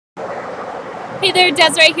Hey there,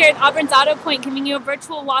 Des right here at Auburn's Auto Point, giving you a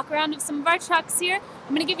virtual walk around of some of our trucks here. I'm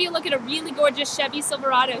going to give you a look at a really gorgeous Chevy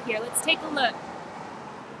Silverado here. Let's take a look.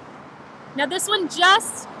 Now this one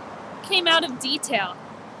just came out of detail.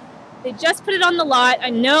 They just put it on the lot. I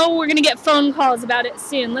know we're going to get phone calls about it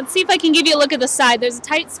soon. Let's see if I can give you a look at the side. There's a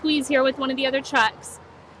tight squeeze here with one of the other trucks.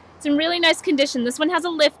 It's in really nice condition. This one has a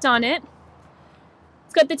lift on it.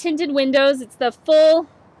 It's got the tinted windows. It's the full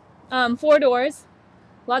 4 doors.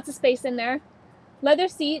 Lots of space in there. Leather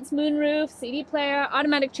seats, moonroof, CD player,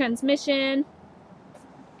 automatic transmission,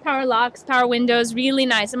 power locks, power windows, really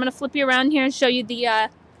nice. I'm going to flip you around here and show you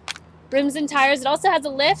the rims and tires. It also has a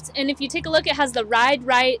lift, and if you take a look, it has the Ride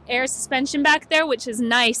Right air suspension back there, which is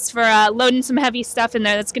nice for loading some heavy stuff in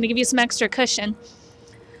there. That's going to give you some extra cushion.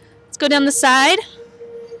 Let's go down the side.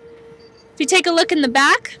 If you take a look in the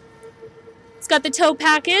back, it's got the tow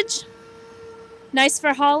package. Nice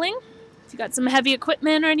for hauling. If you got some heavy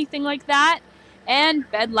equipment or anything like that. And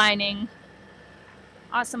bed lining.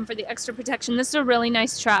 Awesome for the extra protection. This is a really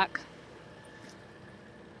nice truck.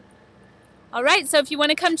 Alright, so if you want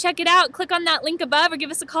to come check it out, click on that link above or give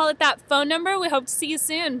us a call at that phone number. We hope to see you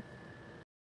soon.